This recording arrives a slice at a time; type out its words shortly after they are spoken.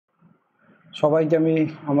সবাইকে আমি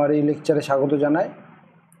আমার এই লেকচারে স্বাগত জানাই।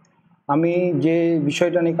 আমি যে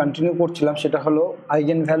বিষয়টা নিয়ে কন্টিনিউ করছিলাম সেটা হলো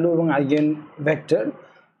আইগেন ভ্যালু এবং আইগেন ভেক্টর।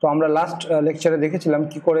 তো আমরা লাস্ট লেকচারে দেখেছিলাম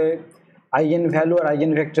কি করে আইগেন ভ্যালু আর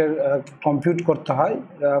আইগেন ভেক্টর কম্পিউট করতে হয়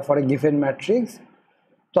ফর এ গিভেন ম্যাট্রিক্স।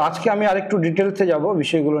 তো আজকে আমি আরেকটু ডিটেলসে যাব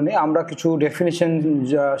বিষয়গুলো নিয়ে। আমরা কিছু ডেফিনেশন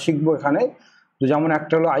শিখবো এখানে, তো যেমন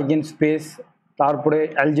একটা হলো আইগেন স্পেস, তারপরে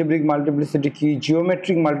অ্যালজেব্রিক মাল্টিপ্লিসিটি কি,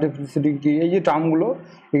 জিওমেট্রিক মাল্টিপ্লিসিটি কি, এই যে টার্মগুলো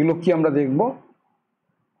এগুলো কি আমরা দেখব।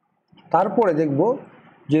 তারপরে দেখব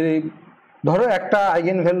যে ধরো একটা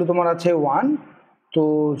আইগেন ভ্যালু তোমার আছে 1, তো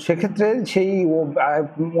সেক্ষেত্রে সেই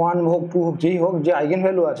 1 হোক 2 হোক যেই হোক, যে আইগেন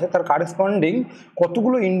ভ্যালু আছে তার কারেসপন্ডিং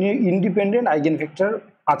কতগুলো ইন্ডিপেন্ডেন্ট আইগেন ভেক্টর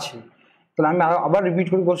আছে। তাহলে আমি আবার রিপিট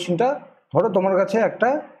করি কোশ্চেনটা। ধরো তোমার কাছে একটা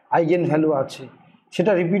আইগেন ভ্যালু আছে,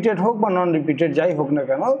 সেটা রিপিটেড হোক বা নন রিপিটেড যাই হোক না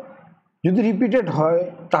কেন, যদি রিপিটেড হয়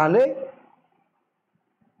তাহলে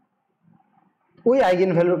ওই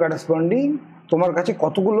আইগেন ভ্যালুর কারেসপন্ডিং তোমার কাছে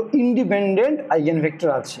কতগুলো ইন্ডিপেন্ডেন্ট আইগেন ভেক্টর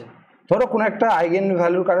আছে। ধরো কোনো একটা আইগেন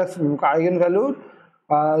ভ্যালুর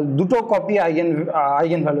দুটো কপি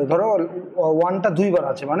আইগেন ভ্যালু, ধরো 1টা 2বার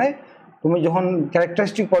আছে, মানে তুমি যখন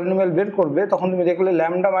ক্যারেক্টারিস্টিক পলিনোমিয়াল বের করবে তখন তুমি দেখলে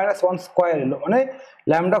ল্যামডা মাইনাস 1 স্কোয়ার এলো, মানে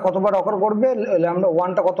ল্যামডা কতবার অকার করবে, ল্যামডা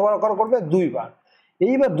 1টা কতবার অকার করবে, 2বার।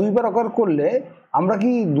 এইবার 2বার অকার করলে আমরা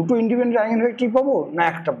কি দুটো ইন্ডিপেন্ডেন্ট আইগেন ভেক্টর পাবো না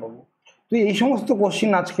একটা পাবো? তো এই সমস্ত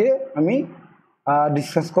কোশ্চিন আজকে আমি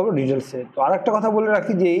ডিসকাস করবো ডিটেলসে। তো আর একটা কথা বলে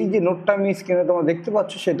রাখি যে এই যে নোটটা আমি স্ক্রিনে তোমরা দেখতে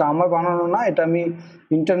পাচ্ছ সেটা আমার বানানো না, এটা আমি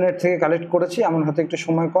ইন্টারনেট থেকে কালেক্ট করেছি। আমার হাতে একটু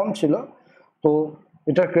সময় কম ছিল, তো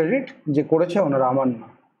এটার ক্রেডিট যে করেছে ওনারা, আমার না।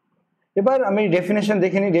 এবার আমি ডেফিনেশন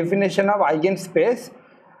দেখে নিই। ডেফিনেশন অফ আইগেন স্পেস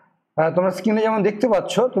তোমরা স্ক্রিনে যেমন দেখতে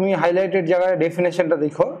পাচ্ছ, তুমি হাইলাইটেড জায়গায় ডেফিনেশনটা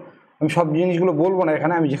দেখো। আমি সব জিনিসগুলো বলবো না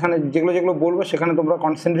এখানে, আমি যেগুলো বলবো সেখানে তোমরা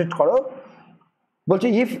কনসেন্ট্রেট করো। বলছে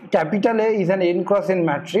if capital A is an n cross n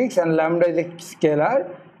matrix and lambda is a scalar,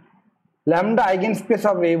 lambda eigen space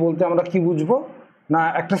of A বলতে আমরা কি বুঝবো না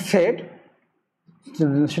একটা সেট,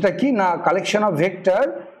 সেটা কি না কালেকশন অফ ভেক্টর,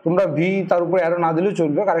 তোমরা ভি তার উপরে অ্যারো না দিলেও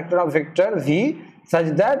চলবে, collection of vector V such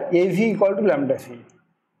that AV equal to lambda v।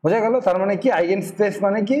 বোঝা গেল? তার মানে কি আইগেন স্পেস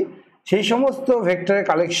মানে কি সেই সমস্ত ভেক্টরের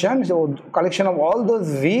collection of all those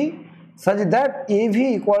V such that AV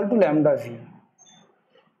equal to lambda v।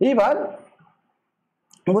 এইবার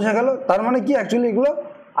বোঝা গেল? তার মানে কি অ্যাকচুয়ালি এগুলো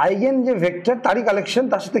আইগেন যে ভেক্টর তারই কালেকশন,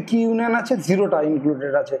 তার সাথে কি ইউনিয়ন আছে, জিরোটা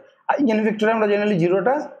ইনক্লুডেড আছে। আইগেন ভেক্টরে আমরা জেনারেলি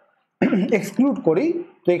জিরোটা এক্সক্লুড করি,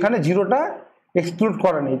 তো এখানে জিরোটা এক্সক্লুড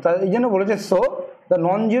করা নেই। তাই এই জন্য বলেছে so the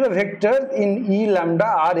non zero vector in E lambda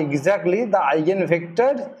R exactly the eigen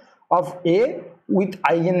vector of A with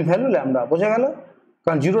eigen value lambda. বোঝা গেল?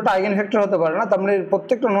 কারণ জিরোটা আইগেন ভেক্টর হতে পারে না, তার মানে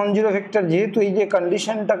প্রত্যেকটা নন জিরো ভেক্টর যেহেতু এই যে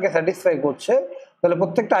কন্ডিশনটাকে স্যাটিসফাই করছে, তাহলে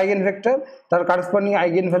প্রত্যেকটা আইগেন ভেক্টর তার কারেসপন্ডিং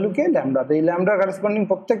আইগেন ভ্যালুকে ল্যামডা, তো এই ল্যামডার কারেসপন্ডিং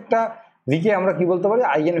প্রত্যেকটা ভিকে আমরা কি বলতে পারি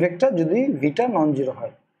আইগেন ভেক্টর, যদি ভিটা নন জিরো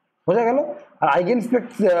হয়। বোঝা গেল? আর আইগেন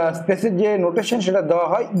স্পেসের যে নোটেশন সেটা দেওয়া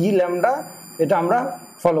হয় ই ল্যামডা, এটা আমরা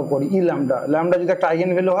ফলো করি। ই ল্যামডা, ল্যামডা যদি একটা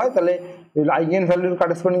আইগেন ভ্যালু হয় তাহলে আইগেন ভ্যালুর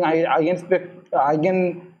কারেসপন্ডিং আইগেন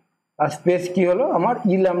স্পেস কি হলো আমার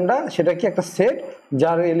ই ল্যামডা, সেটা কি একটা সেট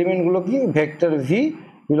যার এলিমেন্টগুলো কি vector V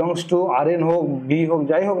belongs to R N হোক ভি হোক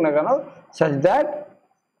যাই হোক না কেন, such that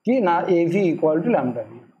কি না AV equal to lambda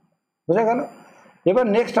v। বোঝা গেল? এবার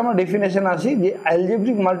নেক্সট আমরা ডেফিনেশন আসি যে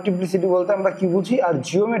অ্যালজেব্রিক মাল্টিপ্লিসিটি বলতে আমরা কি বুঝি আর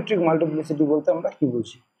জিওমেট্রিক মাল্টিপ্লিসিটি বলতে আমরা কি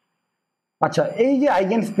বুঝি। আচ্ছা, এই যে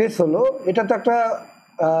আইগেন স্পেস হলো এটা তো একটা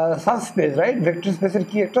সাবস্পেস, রাইট? ভেক্টর স্পেসের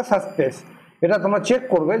কি একটা সাবস্পেস। এটা তোমরা চেক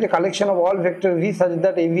করবে যে collection of all vector V such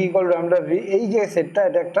that AV equal to lambda v, এই যে সেটটা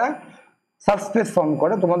এটা একটা সাবস্পেস ফর্ম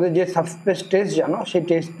করে। তোমাদের যে সাবস্পেস টেস্ট জানো সেই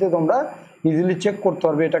টেস্টে তোমরা ইজিলি চেক করতে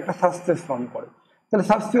পারবে এটা একটা সাবস্পেস ফর্ম করে। তাহলে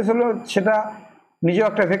সাবস্পেস হলো সেটা নিজেও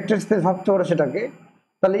একটা ভেক্টর স্পেস ভাবতে পারো সেটাকে।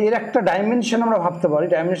 তাহলে এর একটা ডাইমেনশন আমরা ভাবতে পারি।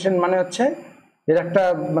 ডাইমেনশন মানে হচ্ছে এর একটা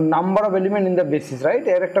number of element in the basis, right?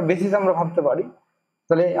 এর একটা বেসিস আমরা ভাবতে পারি।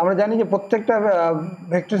 তাহলে আমরা জানি যে প্রত্যেকটা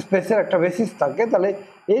ভেক্টর স্পেসের একটা বেসিস থাকে। তাহলে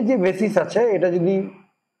এই যে বেসিস আছে এটা যদি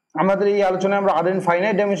আমাদের এই আলোচনায় আমরা আর এন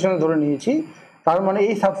ফাইনাইট ডাইমেনশন ধরে নিয়েছি, তার মানে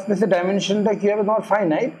এই সাবস্পেসের ডাইমেনশনটা কি হবে তোমার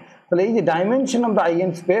ফাইনাইট। তাহলে এই যে dimension of the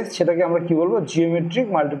eigen space সেটাকে আমরা কি বলবো জিওমেট্রিক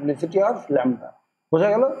মাল্টিপ্লিসিটি অফ ল্যামডা। বোঝা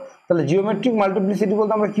গেল? তাহলে জিওমেট্রিক মাল্টিপ্লিসিটি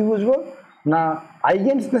বলতে আমরা কি বুঝবো না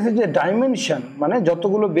আইগেন স্পেসের যে ডাইমেনশন, মানে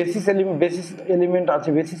যতগুলো বেসিস এলিমেন্ট আছে,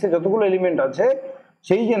 বেসিসে যতগুলো এলিমেন্ট আছে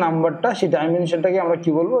সেই যে নাম্বারটা, সেই ডাইমেনশনটাকে আমরা কি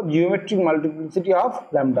বলবো জিওমেট্রিক মাল্টিপ্লিসিটি অফ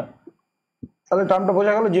ল্যামডা। তাহলে টার্মটা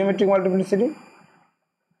বোঝা গেল জিওমেট্রিক মাল্টিপ্লিসিটি।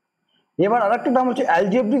 এবার আরেকটা টার্ম হচ্ছে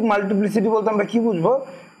অ্যালজেব্রিক মাল্টিপ্লিসিটি বলতে আমরা কি বুঝবো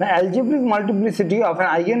না algebraic multiplicity of an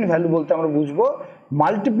eigen value বলতে আমরা বুঝবো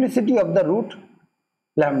multiplicity of the root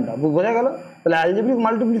lambda. বোঝা গেল? তাহলে অ্যালজেব্রিক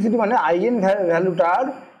মাল্টিপ্লিসিটি মানে আইগেন ভ্যালুটার,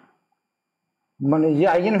 মানে যে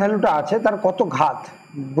আইগেন ভ্যালুটা আছে তার কত ঘাত,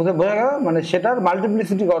 বোঝা গেল, মানে সেটার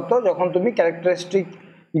মাল্টিপ্লিসিটি কত যখন তুমি ক্যারেক্টারিস্টিক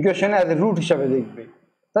ইকুয়েশনে অ্যাজ এ রুট হিসাবে দেখবে।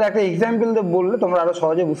 তাহলে একটা এক্সাম্পল দিয়ে বললে তোমরা আরো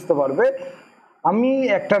সহজে বুঝতে পারবে। আমি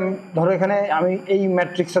একটা ধরো এখানে আমি এই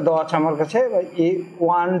ম্যাট্রিক্সটা দেওয়া আছে আমার কাছে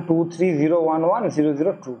A1 2 3 0 1 1 0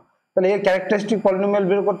 0 2। তাহলে এর ক্যারেক্টারিস্টিক পলিনোমিয়াল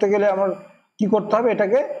বের করতে গেলে আমার কি করতে হবে,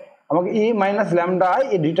 এটাকে আমাকে a মাইনাস ল্যামডা আই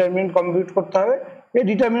এর ডিটারমিনেন্ট কম্পিউট করতে হবে। এই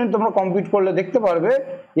ডিটারমিনেন্ট তোমরা কম্পিউট করলে দেখতে পারবে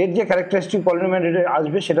এর যে ক্যারেক্টারিস্টিক পলিনোমিয়াল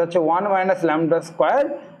আসবে সেটা হচ্ছে 1 minus lambda square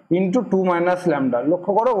into 2 minus lambda.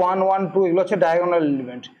 লক্ষ্য করো 1 1 2 এগুলো হচ্ছে diagonal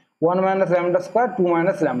element, 1 minus lambda square 2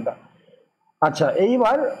 minus lambda. আচ্ছা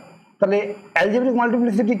এইবার তাহলে অ্যালজেব্রিক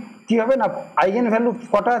মাল্টিপ্লিসিটি কি হবে না, আইগেন ভ্যালু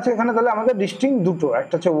কটা আছে এখানে, তাহলে আমাদের ডিস্টিংক্ট দুটো,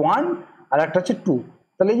 একটা হচ্ছে 1 আর একটা হচ্ছে 2।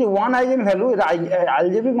 তাহলে এই যে 1 আইগেন ভ্যালু এর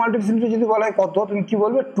অ্যালজেব্রিক মাল্টিপ্লিসিটি যদি বলা হয় কত, তুমি কি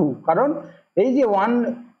বলবে 2, কারণ এই যে 1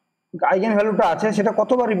 আইগেন ভ্যালুটা আছে সেটা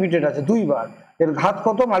কতবার রিপিটেড আছে, দুইবার, এর ঘাত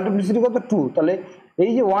কত, মাল্টিপ্লিসিটি কত 2। তাহলে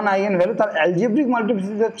এই যে 1 আইগেন ভ্যালু তার অ্যালজেব্রিক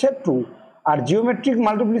মাল্টিপ্লিসিটি হচ্ছে 2। আর জিওমেট্রিক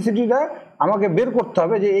মাল্টিপ্লিসিটিটা আমাকে বের করতে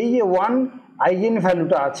হবে যে এই যে 1 আইগেন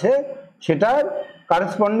ভ্যালুটা আছে সেটার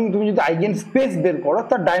কারেসপন্ডিং তুমি যদি আইগেন স্পেস বের করো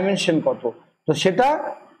তার ডাইমেনশন কত। তো সেটা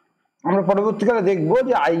আমরা পরবর্তীকালে দেখবো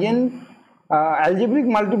যে আইগেন অ্যালজেব্রিক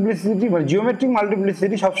মাল্টিপ্লিসিটি মানে জিওমেট্রিক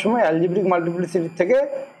মাল্টিপ্লিসিটি সবসময় অ্যালজেব্রিক মাল্টিপ্লিসিটি থেকে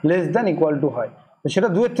লেস দ্যান ইকুয়াল টু হয়। তো সেটা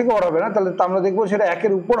 2 এর থেকে বড় হবে না, তাহলে আমরা দেখবো সেটা 1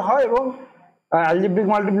 এর উপর হয় এবং অ্যালজেব্রিক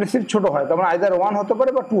মাল্টিপ্লিসিটি ছোট হয়, তার মানে আইদার 1 হতে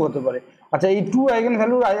পারে বা 2 হতে পারে। আচ্ছা এই 2 আইগেন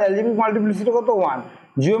ভ্যালুর অ্যালজেব্রিক মাল্টিপ্লিসিটি কত 1,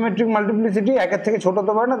 জিওমেট্রিক মাল্টিপ্লিসিটি 1 এর থেকে ছোট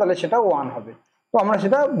হতে পারে না, তাহলে সেটা 1 হবে। তো আমরা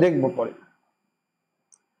সেটা দেখবো পরে।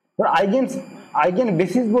 আইগেন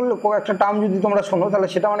বেসিস বললে একটা টার্ম যদি তোমরা শোনো তাহলে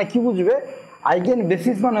সেটা মানে কি বুঝবে, আইগেন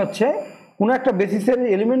বেসিস মানে হচ্ছে কোনো একটা বেসিসের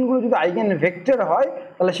এলিমেন্টগুলো যদি আইগেন ভেক্টর হয়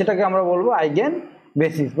তাহলে সেটাকে আমরা বলবো আইগেন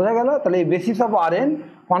বেসিস, বোঝা গেল। তাহলে এই basis of Rn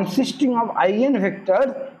consisting of eigen vector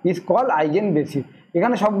is call eigen basis.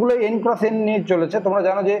 এখানে সবগুলো n ক্রস n নিয়ে চলেছে। তোমরা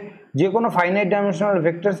জানো যে কোনো finite dimensional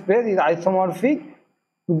vector space is isomorphic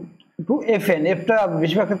two fn, এফটা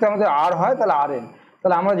বেশিরভাগ ক্ষেত্রে আমাদের r হয়, তাহলে Rn।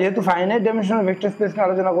 তাহলে আমরা যেহেতু ফাইনাইট ডাইমেনশনাল ভেক্টর স্পেস নিয়ে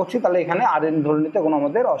আলোচনা করছি তাহলে এখানে Rn ধরে নিতে কোনো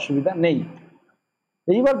আমাদের অসুবিধা নেই।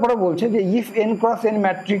 এইবার পরে বলছে যে if n cross n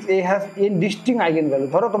matrix A has n ডিস্টিং eigen value.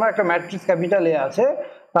 ধরো তোমার একটা ম্যাট্রিক্স ক্যাপিটাল A আছে,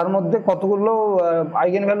 তার মধ্যে কতগুলো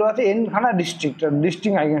আইগেন ভ্যালু আছে, n খানা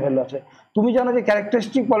ডিস্টিং আইগেন ভ্যালু আছে। তুমি জানো যে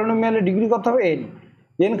ক্যারেক্টারিস্টিক পলিনোমিয়ালের ডিগ্রি কত হবে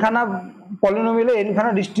n খানা পলিনোমিয়ালে n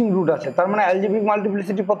খানা ডিস্টিং রুট আছে, তার মানে অ্যালজেব্রিক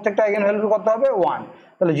মাল্টিপ্লিসিটি প্রত্যেকটা আইগেন ভ্যালুর কত হবে 1।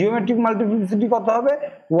 তাহলে জিওমেট্রিক মাল্টিপ্লিসিটি কত হবে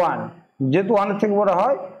 1, যেহেতু 1 এর থেকে বড়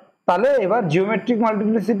হয়। তাহলে এবার geometric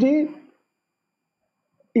multiplicity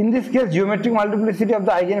in this case geometric multiplicity of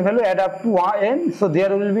the eigenvalue add up to n, so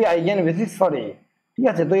there will be eigenbasis for A। ঠিক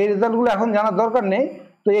আছে, তো এই রেজাল্টগুলো এখন জানার দরকার নেই।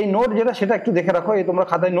 তো এই নোট যেটা সেটা একটু দেখে রাখো, এই তোমরা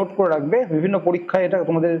খাতায় নোট করে রাখবে, বিভিন্ন পরীক্ষায় এটা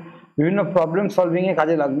তোমাদের বিভিন্ন প্রবলেম সলভিং এ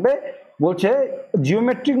কাজে লাগবে। বলছে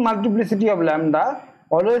geometric multiplicity of lambda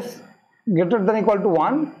always greater than equal to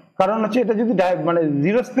 1, কারণ হচ্ছে এটা যদি মানে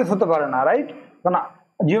জিরো স্পেস হতে পারে না, রাইট। কারণ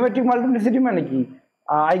জিওমেট্রিক মাল্টিপ্লিসিটি মানে কি,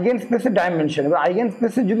 আইগেন স্পেসের ডাইমেনশন। এবার আইগেন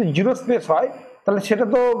স্পেসের যদি জিরো স্পেস হয় তাহলে সেটা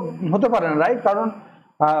তো হতে পারে না, রাইট। কারণ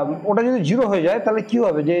ওটা যদি জিরো হয়ে যায় তাহলে কি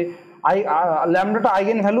হবে, যে ল্যামডাটা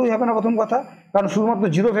আইগেন ভ্যালুই হবে না প্রথম কথা, কারণ শুধুমাত্র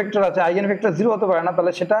জিরো ভেক্টর আছে, আইগেন ভেক্টর জিরো হতে পারে না,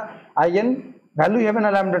 তাহলে সেটা আইগেন ভ্যালুই হবে না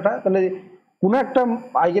ল্যামডাটা। তাহলে কোনো একটা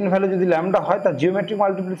আইগেন ভ্যালু যদি ল্যামডা হয় তার জিওমেট্রিক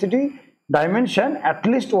মাল্টিপ্লিসিটি ডাইমেনশন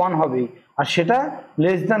অ্যাটলিস্ট 1 হবে, আর সেটা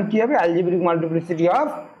লেস দ্যান কি হবে, অ্যালজেব্রিক মাল্টিপ্লিসিটি অফ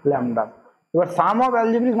ল্যামডা। এবার সাম অফ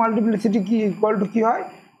অ্যালজেব্রিক মাল্টিপ্লিসিটি কি ইকুয়াল টু কি হয়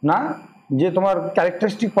না, যে তোমার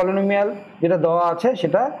ক্যারেক্টারিস্টিক পলিনোমিয়াল যেটা দেওয়া আছে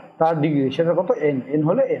সেটা তার ডিগ্রি, সেটা কত n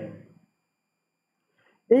হলে n।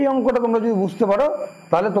 এই অঙ্কটা তোমরা যদি বুঝতে পারো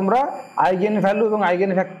তাহলে তোমরা আইগেন ভ্যালু এবং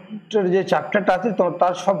আইগেন ভেক্টর যে চ্যাপ্টারটা আছে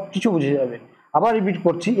তার সব কিছু বুঝে যাবে। আবার রিপিট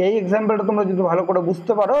করছি, এই এক্সাম্পলটা তোমরা যদি ভালো করে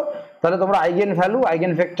বুঝতে পারো তাহলে তোমরা eigen value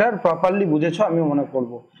eigen vector properly বুঝেছো আমি মনে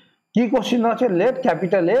করব। কি কোশ্চেন দেওয়া আছে, লেট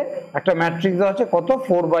ক্যাপিটাল A একটা ম্যাট্রিক্স দেওয়া আছে কত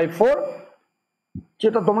 4/4,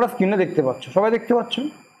 যেটা তোমরা স্ক্রিনে দেখতে পাচ্ছ, সবাই দেখতে পাচ্ছ।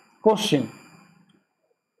 কোশ্চেন,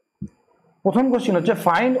 প্রথম কোশ্চেন হচ্ছে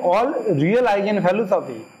find all real eigen values of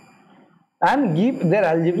A and give their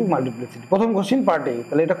algebraic multiplicity। প্রথম কোশ্চেন পার্ট A।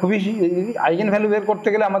 তাহলে এটা খুবই আইগেন ভ্যালু বের করতে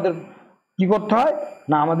গেলে আমাদের কি করতে হয়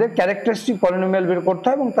না, আমাদের ক্যারেক্টারিস্টিক পলিনোমিয়াল বের করতে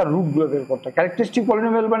হয় এবং তার রুটগুলো বের করতে হয়। ক্যারেক্টারিস্টিক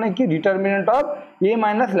পলিনোমিয়াল মানে কি, determinant of A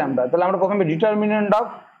minus lambda. তাহলে আমরা প্রথমে determinant of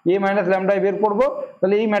A minus lambda বের করবো।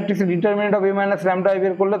 তাহলে এই ম্যাট্রিক্সের determinant of A minus lambda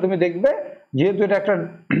বের করলে তুমি দেখবে যেহেতু এটা একটা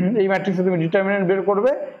এই ম্যাট্রিক্সে তুমি ডিটারমিনেন্ট বের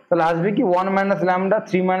করবে তাহলে আসবে কি 1 minus lambda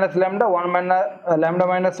 3 minus lambda 1 minus lambda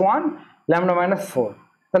minus 1 lambda minus 4।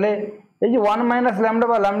 তাহলে এই যে 1 মাইনাস ল্যামডা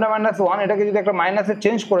বা ল্যামডা মাইনাস 1 এটাকে যদি একটা মাইনাসে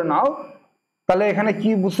চেঞ্জ করে নাও তাহলে এখানে কি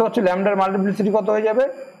বুঝতে পারছো, ল্যামডার মাল্টিপ্লিসিটি কত হয়ে যাবে,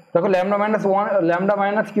 দেখো ল্যামডা মাইনাস 1 ল্যামডা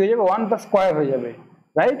মাইনাস কি হয়ে যাবে 1 প্লাস স্কয়ার হয়ে যাবে,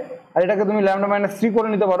 রাইট। আর এটাকে তুমি ল্যামডা মাইনাস 3 করে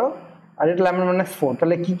নিতে পারো। আর এটা ল্যামডা মাইনাস 4।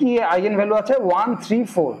 তাহলে কি কি আইগেন ভ্যালু আছে? 1 3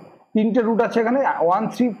 4, তিনটে রুট আছে এখানে 1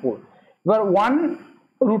 3 4। এবার 1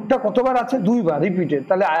 রুটটা কতবার আছে? দুইবার রিপিটেড।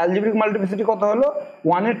 তাহলে অ্যালজেব্রিক মাল্টিপ্লিসিটি কত হলো?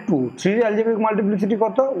 1 এর 2। 3 এর অ্যালজেব্রিক মাল্টিপ্লিসিটি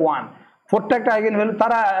কত? 1। 4টা একটা আইগেন ভ্যালু,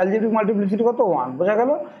 তারা অ্যালজেব্রিক মাল্টিপ্লিসিটি কত? 1। বোঝা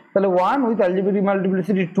গেল? তাহলে 1 with algebraic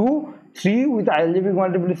multiplicity 2, 3 with algebraic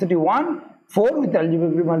multiplicity 1, 4 with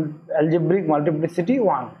algebraic multiplicity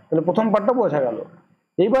 1। তাহলে প্রথম পার্টটা বোঝা গেল।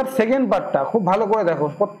 এইবার সেকেন্ড পার্টটা খুব ভালো করে দেখো,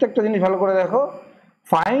 প্রত্যেকটা জিনিস ভালো করে দেখো।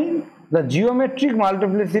 Find the geometric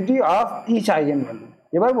multiplicity of each eigen value.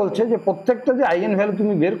 এবার বলছে যে প্রত্যেকটা যে আইগেন ভ্যালু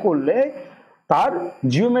তুমি বের করলে তার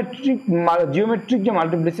জিওমেট্রিক যে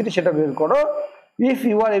মাল্টিপ্লিসিটি সেটা বের করো। If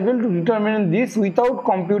you R able to determine this without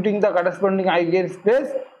computing the corresponding eigen space,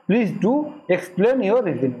 please do explain your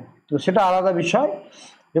reasoning. তো সেটা আলাদা বিষয়।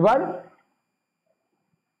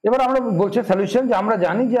 এবার আমরা বলছি সলিউশন, যে আমরা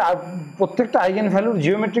জানি যে প্রত্যেকটা আইগেন ভ্যালুর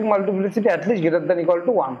geometric multiplicity at least greater than equal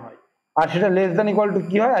to 1 হয়, আর সেটা লেস দ্যান ইকুয়াল টু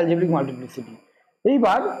কি হয়? Algebraic multiplicity.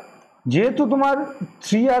 এইবার যেহেতু তোমার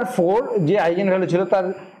 3 আর 4 যে আইগেন ভ্যালু ছিল তার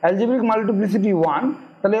অ্যালজেব্রিক মাল্টিপ্লিসিটি 1,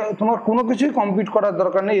 তাহলে তোমার কোনো কিছুই কম্পিউট করার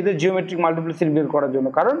দরকার নেই এদের জিওমেট্রিক মাল্টিপ্লিসিটি বের করার জন্য,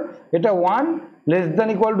 কারণ এটা 1 less than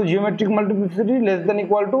equal to geometric multiplicity less than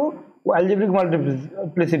equal to algebraic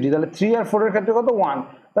multiplicity. তাহলে 3 আর 4 এর ক্ষেত্রে কত? 1।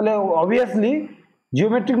 তাহলে অবভিয়াসলি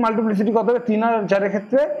জিওমেট্রিক মাল্টিপ্লিসিটি কত হবে? 3 আর 4 এর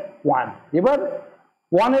ক্ষেত্রে 1। এবার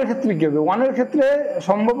 1 এর ক্ষেত্রে কি হবে? 1 এর ক্ষেত্রে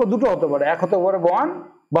সম্ভব দুটো হতে পারে, এক হতে পারে 1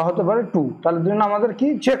 বা হতে পারে 2। তাহলে জন্য আমাদের কি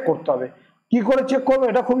চেক করতে হবে? কি করে চেক করবো?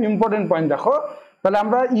 এটা খুব ইম্পর্টেন্ট পয়েন্ট। দেখো, তাহলে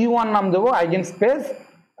আমরা E1 নাম দেবো eigen space.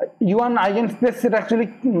 E1 eigen space সেটা অ্যাকচুয়ালি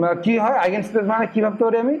কি হয়? আইগেন স্পেস মানে কি ভাবতে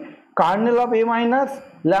পারি আমি? Kernel of A minus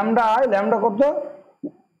lambda I, lambda কত?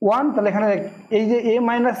 1। তাহলে এখানে এই যে A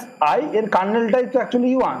মাইনাস আই এর কার্নেলটাই তো অ্যাকচুয়ালি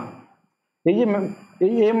E1। এই যে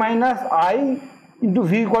এই A minus I into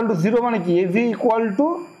V equal to 0 মানে কি? AV equal to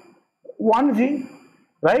 1V,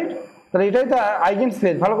 right? তাহলে এটাই তো আইগেন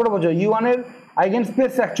স্পেস। ভালো করে বোঝো, E1 এর আইগেন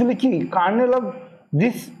স্পেস অ্যাকচুয়ালি কি? কার্নেল অফ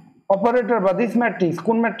দিস অপারেটর বা দিস ম্যাট্রিক্স।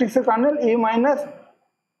 কোন ম্যাট্রিক্সের কার্নেল? A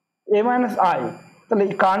minus I. তাহলে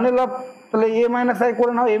কার্নেল অফ, তাহলে A মাইনাস আই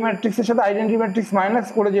করে নাও, A ম্যাট্রিক্সের সাথে আইডেন্টি ম্যাট্রিক্স মাইনাস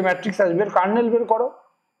করে যে ম্যাট্রিক্স আসবে কার্নেল বের করো।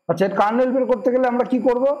 আচ্ছা, এর কার্নেল বের করতে গেলে আমরা কি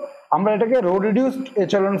করব? আমরা এটাকে রো রিডিউসড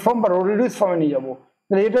এচেলন ফর্ম বা রো রিডিউস ফর্মে নিয়ে যাবো।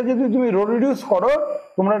 তাহলে এটা যদি তুমি রো রিডিউস করো,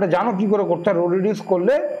 তোমরা এটা জানো কি করে করতে হয়। রো রিডিউস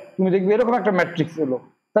করলে তুমি দেখবে এরকম একটা ম্যাট্রিক্স এলো।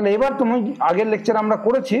 তাহলে এবার তুমি আগের লেকচারে আমরা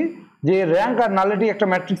করেছি যে র্যাঙ্ক আর নালিটি একটা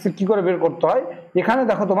ম্যাট্রিক্সের কি করে বের করতে হয়। এখানে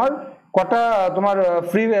দেখো তোমার কটা তোমার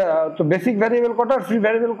ফ্রি তো বেসিক ভ্যারিয়েবল কটা আর ফ্রি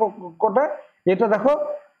ভ্যারিয়েবল কটা। এটা দেখো,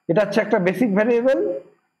 এটা হচ্ছে একটা বেসিক ভ্যারিয়েবল,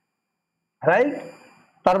 রাইট?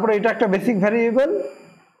 তারপরে এটা একটা বেসিক ভ্যারিয়েবল,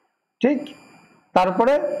 ঠিক?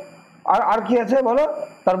 তারপরে আর কি আছে বলো?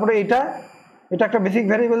 তারপরে এটা একটা বেসিক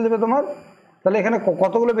ভ্যারিয়েবল দেবে তোমার। তাহলে এখানে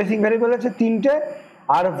কতগুলো বেসিক ভ্যারিয়েবল আছে? 3টে।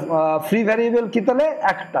 আর ফ্রি ভ্যারিয়েবল কি? তাহলে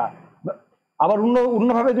একটা। আবার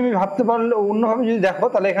অন্যভাবে তুমি ভাবতে পারলে, অন্যভাবে যদি দেখো,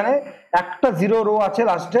 তাহলে এখানে একটা 0 রো আছে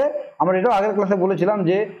লাস্টে। আমরা এটাও আগের ক্লাসে বলেছিলাম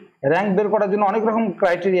যে র্যাঙ্ক বের করার জন্য অনেক রকম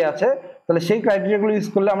ক্রাইটেরিয়া আছে। তাহলে সেই ক্রাইটেরিয়াগুলো ইউজ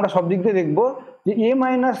করলে আমরা সব দিক দিয়ে দেখবো যে A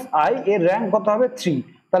মাইনাস আই এর র্যাঙ্ক কত হবে? 3।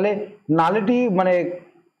 তাহলে নালিটি মানে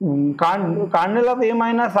kernel of A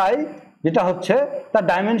minus I যেটা হচ্ছে তার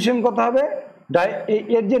ডাইমেনশন কত হবে?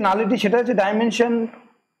 এর যে নালিটি সেটা হচ্ছে ডাইমেনশন,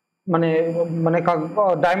 মানে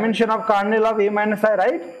dimension of kernel of A minus I,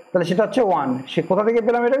 right? তাহলে সেটা হচ্ছে 1। সে কোথা থেকে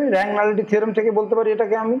পেলাম এটা? আমি র্যাঙ্ক নালিটি থিওরেম থেকে বলতে পারি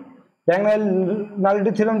এটাকে আমি। র্যাঙ্ক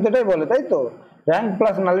নালিটি থিওরেম তো এটাই বলে, তাই তো? Rank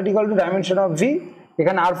plus nullity equal to dimension of V।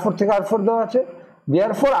 এখানে R4 থেকে R4 দেওয়া আছে।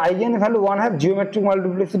 Therefore eigen value 1 have geometric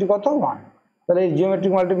multiplicity কত? 1। তাহলে এই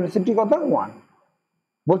জিওমেট্রিক মাল্টিপ্লিসিটি কত? 1।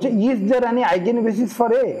 বলছে is there any eigen basis for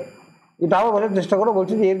A? এটা আবার বোঝার চেষ্টা করো।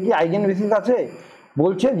 বলছে যে এর কি আইগেন বেসিস আছে?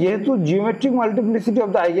 বলছে যেহেতু geometric multiplicity of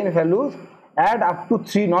the eigen values add up to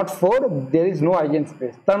 3 not 4, there is no eigen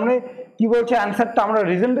space. তার মানে কি বলছে? অ্যান্সারটা আমরা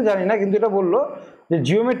রিজনটা জানি না, কিন্তু এটা বললো যে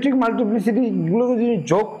জিওমেট্রিক মাল্টিপ্লিসিটি গুলোকে যদি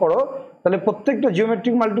যোগ করো, তাহলে প্রত্যেকটা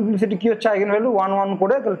জিওমেট্রিক মাল্টিপ্লিসিটি কি হচ্ছে? আইগেন ভ্যালু 1 1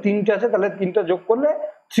 করে। তাহলে 3টে আছে, তাহলে 3টা যোগ করলে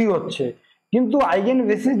 3 হচ্ছে। কিন্তু আইগেন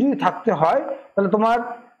বেসিস যদি থাকতে হয় তাহলে তোমার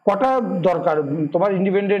কটা দরকার? তোমার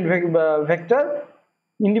ইন্ডিপেন্ডেন্ট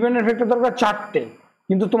ভেক্টর দরকার 4টে,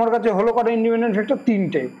 কিন্তু তোমার কাছে হলো কটা ইন্ডিপেন্ডেন্ট ভেক্টর?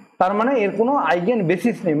 3টে। তার মানে এর কোনো আইগেন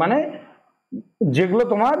বেসিস নেই। মানে যেগুলো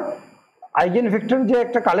তোমার আইগেন ভেক্টর যে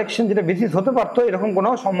একটা কালেকশন যেটা বেসিস হতে পারতো, এরকম কোনো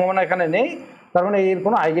সম্ভাবনা এখানে নেই। তার মানে এর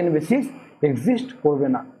কোনো আইগেন বেসিস এক্সিস্ট করবে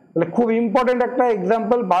না। তাহলে খুব ইম্পর্টেন্ট একটা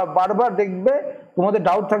এক্সাম্পল, বারবার দেখবে। তোমাদের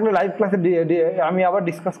ডাউট থাকলে লাইভ ক্লাসে আমি আবার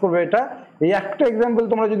ডিসকাস করবো এটা। এই একটা এক্সাম্পল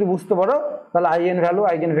তোমরা যদি বুঝতে পারো, তাহলে আইগেন ভ্যালু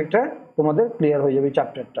আইগেন ভেক্টর তোমাদের ক্লিয়ার হয়ে যাবে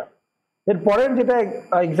চ্যাপ্টারটা। এর পরের যেটা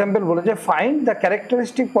এক্সাম্পল বলেছে, find the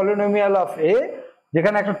characteristic polynomial of A,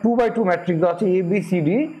 যেখানে একটা 2x2 ম্যাট্রিক্স আছে ABCD।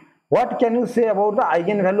 What can you say about the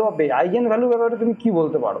eigen value of A? Eigen value ব্যাপারে তুমি কি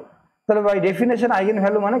বলতে পারো? তাহলে বাই ডেফিনেশন আইগেন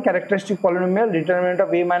ভ্যালু মানে characteristic polynomial determinant of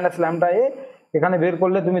a minus lambda a। এখানে বের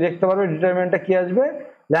করলে তুমি দেখতে পারবে ডিটারমিনেন্টটা কি আসবে,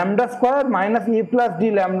 lambda square minus a plus D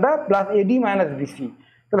lambda plus ad minus bc।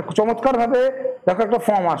 তাহলে চমৎকার ভাবে দেখো একটা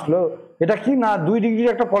ফর্ম আসলো, এটা কি না 2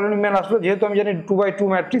 ডিগ্রির একটা পলিনোমিয়াল আসলো, যেহেতু আমি জানি 2/2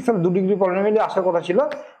 ম্যাট্রিক্স, তাহলে 2 ডিগ্রি পলিনোমিয়ালই আসার কথা ছিল,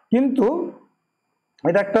 কিন্তু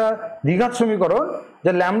এটা একটা দ্বিঘাত সমীকরণ।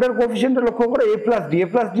 যে ল্যামডার কোএফিসিয়েন্টটা লক্ষ্য করে a প্লাস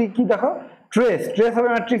ডি কি দেখো ট্রেস হবে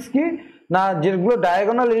ম্যাট্রিক্স কি না যেগুলো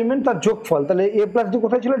ডায়াগোনাল এলিমেন্ট তার যোগফল। তাহলে a প্লাস ডি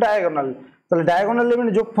কোথায় ছিল, ডায়াগোনাল, তাহলে ডায়াগোনাল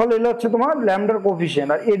এলিমেন্টের যোগফল এলো হচ্ছে তোমার ল্যামডার কোএফিসিয়েন্ট।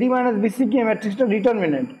 আর ad মাইনাস বিসি কি ম্যাট্রিক্সটা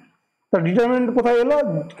ডিটারমিনেন্ট, তাহলে ডিটারমিনেন্ট কোথায় এলো,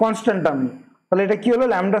 কনস্ট্যান্ট টার্মে, তাহলে এটা কি হলো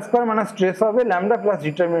ল্যামডা স্কোয়ার মানে স্ট্রেস হবে ল্যামডা প্লাস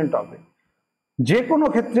ডিটারমিনেন্ট হবে। যে কোনো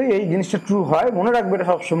ক্ষেত্রে এই জিনিসটা ট্রু হয়, মনে রাখবে এটা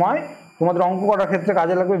সবসময়, তোমাদের অঙ্ক করার ক্ষেত্রে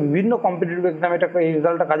কাজে লাগবে, বিভিন্ন কম্পিটিটিভ এক্সামে এটা এই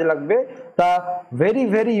রেজাল্টটা কাজে লাগবে। তা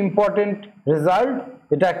ভেরি ইম্পর্টেন্ট রেজাল্ট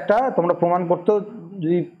এটা একটা, তোমরা প্রমাণ করতেও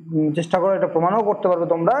যদি চেষ্টা করো এটা প্রমাণও করতে পারবে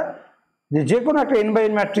তোমরা, যে কোনো একটা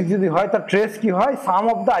n/n ম্যাট্রিক্স যদি হয় তার ট্রেস কি হয়, সাম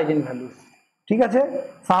অফ দ্য আইগেন ভ্যালু। ঠিক আছে,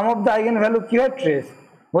 সাম অফ দ্য আইগেন ভ্যালু কি হয়, ট্রেস।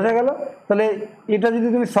 বোঝা গেল? তাহলে এটা যদি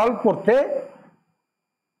তুমি সলভ করতে,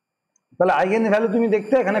 তাহলে আইগেন ভ্যালু তুমি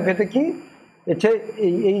দেখতে এখানে পেতে কি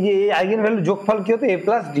এই যে এই আইগেন ভ্যালু যোগফল কি হতো, a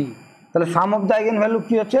প্লাস ডি। তাহলে সাম অফ দ্য আইগেন ভ্যালু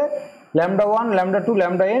কি হচ্ছে, ল্যামডা 1 ল্যামডা 2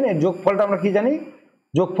 ল্যামডা n, এর যোগফলটা আমরা কি জানি,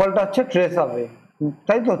 যোগফলটা হচ্ছে ট্রেস হবে,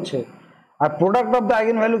 তাই তো হচ্ছে। আর product of the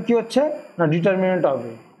eigen value কি হচ্ছে না ডিটারমিনেন্ট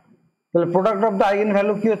হবে। তাহলে product of the eigen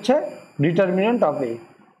value কি হচ্ছে, ডিটারমিনেন্ট হবে।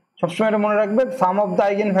 সবসময় এটা মনে রাখবে, সাম অফ দ্য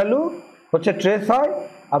আইগেন ভ্যালু হচ্ছে ট্রেস হয়,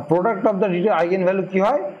 আর product of the eigen value কি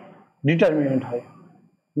হয়, ডিটারমিনেন্ট হয়।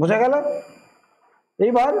 বোঝা গেল?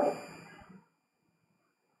 এইবার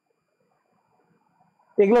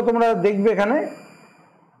এগুলো তোমরা দেখবে এখানে।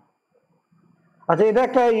 আচ্ছা, এটা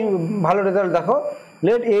একটা ভালো রেজাল্ট দেখো,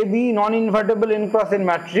 let A B non invertible n cross n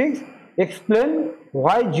matrix, explain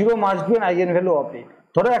why 0 must be an eigen value of এ।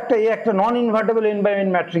 ধরো একটা নন ইনভার্টেবল n/n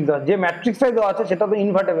ম্যাট্রিক্স আছে, যে ম্যাট্রিক্সটাই দেওয়া আছে সেটা তো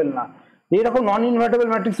ইনভার্টেবল না। এইরকম নন ইনভার্টেবল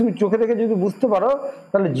ম্যাট্রিক্স তুমি চোখে দেখে যদি বুঝতে পারো,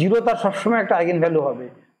 তাহলে 0 তার সবসময় একটা আইগেন ভ্যালু হবে।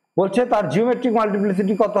 বলছে তার জিওমেট্রিক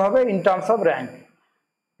মাল্টিপ্লিসিটি কত হবে ইন টার্মস অফ র্যাঙ্ক।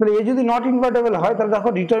 তাহলে এ যদি নট ইনভার্টেবল হয়, তাহলে দেখো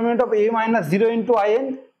determinant of a minus 0 into in,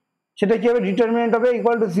 সেটা কি হবে, ডিটারমিনেন্ট হবে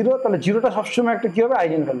ইকুয়াল টু 0। তাহলে 0টা সবসময় একটা কি হবে,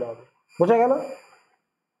 আইগেন ভ্যালু হবে। বোঝা গেল?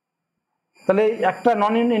 তাহলে একটা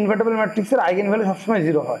নন ইনভার্টেবল ম্যাট্রিক্সের আইগেন ভ্যালু সবসময়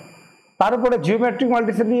 0 হয়। তারপরে জিওমেট্রিক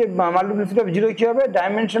মাল্টিপ্লিসিটি অফ 0 কি হবে,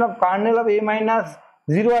 dimension of kernel of a minus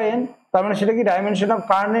 0 in, তার মানে সেটা কি ডাইমেনশন অফ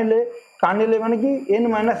কার্নেল এ মানে কি n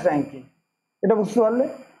মাইনাস র্যাঙ্ক এ। এটা বুঝতে পারলে?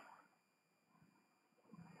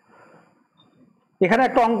 এখানে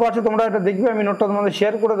একটা অঙ্ক আছে, তোমরা এটা দেখবে, আমি নোটটা তোমাদের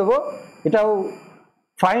শেয়ার করে দেবো। এটাও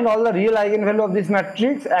find all the real eigen value of this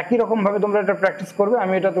matrix. একই রকম ভাবে তোমরা এটা প্র্যাকটিস করবে,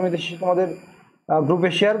 আমি এটা তোমাদের গ্রুপে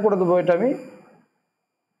শেয়ার করে দেবো এটা আমি।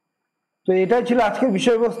 তো এটাই ছিল আজকের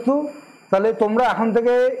বিষয়বস্তু। তাহলে তোমরা এখন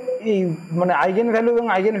থেকে এই মানে আইগেন ভ্যালু এবং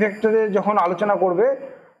আইগেন ভেক্টরে যখন আলোচনা করবে,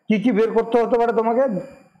 কি কি বের করতে হতে পারে তোমাকে,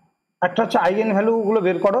 একটা হচ্ছে আইগেন ভ্যালুগুলো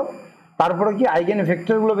বের করো, তারপরে কি আইগেন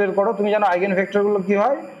ভেক্টরগুলো বের করো। তুমি জানো আইগেন ভেক্টরগুলো কি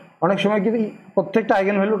হয়, অনেক সময় কিন্তু প্রত্যেকটা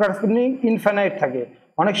আইগেন ভ্যালু করেসপন্ডিং ইনফাইনাইট থাকে,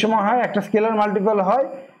 অনেক সময় হয় একটা স্কেলার মাল্টিপল হয়,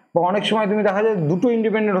 বা অনেক সময় তুমি দেখা যায় দুটো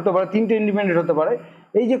ইন্ডিপেন্ডেন্ট হতে পারে, তিনটে ইন্ডিপেন্ডেন্ট হতে পারে।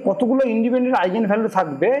 এই যে কতগুলো ইন্ডিপেন্ডেন্ট আইগেন ভ্যালু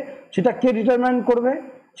থাকবে, সেটা কে ডিটারমাইন করবে,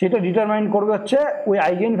 সেটা ডিটারমাইন করবে হচ্ছে ওই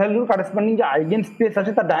আইগেন ভ্যালুর করেসপন্ডিং যে আইগেন স্পেস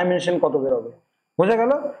আছে তার ডাইমেনশন কত বেরোবে। বোঝা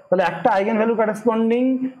গেল? তাহলে একটা আইগেন ভ্যালু করেসপন্ডিং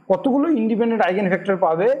কতগুলো ইন্ডিপেন্ডেন্ট আইগেন ভেক্টর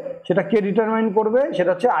পাবে, সেটা কে ডিটারমাইন করবে, সেটা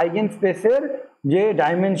হচ্ছে আইগেন স্পেসের যে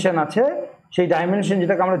ডাইমেনশন আছে, সেই ডাইমেনশন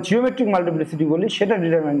যেটাকে আমরা জিওমেট্রিক মাল্টিপ্লিসিটি বলি, সেটা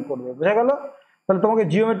ডিটারমাইন করবে। বোঝা গেল? তাহলে তোমাকে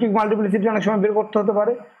জিওমেট্রিক মাল্টিপ্লিসিটি অনেক সময় বের করতে হতে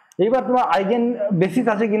পারে। এইবার তোমার আইগেন বেসিস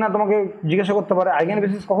আছে কিনা তোমাকে জিজ্ঞাসা করতে পারে। আইগেন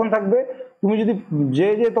বেসিস কখন থাকবে, তুমি যদি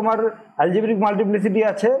যে তোমার অ্যালজেব্রিক মাল্টিপ্লিসিটি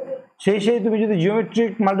আছে সেই তুমি যদি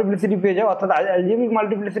জিওমেট্রিক মাল্টিপ্লিসিটি পেয়ে যাও, অর্থাৎ অ্যালজেব্রিক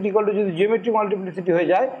মাল্টিপ্লিসিটি ইকুয়াল টু যদি জিওমেট্রিক মাল্টিপ্লিসিটি হয়ে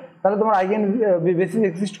যায়, তাহলে তোমার আইগেন বেসিস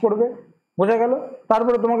এক্সিস্ট করবে। বোঝা গেল?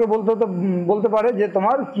 তারপরে তোমাকে বলতে পারে যে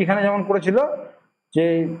তোমার এখানে যেমন করেছিল যে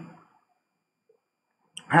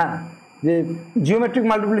হ্যাঁ যে জিওমেট্রিক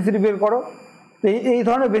মাল্টিপ্লিসিটি বের করো। তো এই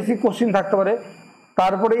ধরনের বেসিক কোশ্চিন থাকতে পারে।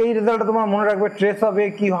 তারপরে এই রেজাল্টটা তোমার মনে রাখবে, ট্রেস অফ এ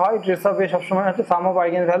কি হয়, ট্রেস অফ এ সবসময় হচ্ছে সাম অফ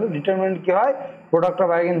আইগেন ভ্যালু, ডিটারমিনেন্ট কি হয়, প্রোডাক্ট অফ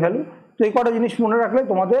আইগেন ভ্যালু। তো এই কটা জিনিস মনে রাখলে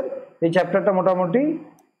তোমাদের এই চ্যাপ্টারটা মোটামুটি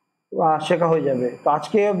শেখা হয়ে যাবে। তো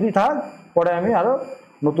আজকে অবধি থাক, পরে আমি আরো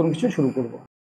নতুন কিছু শুরু করব।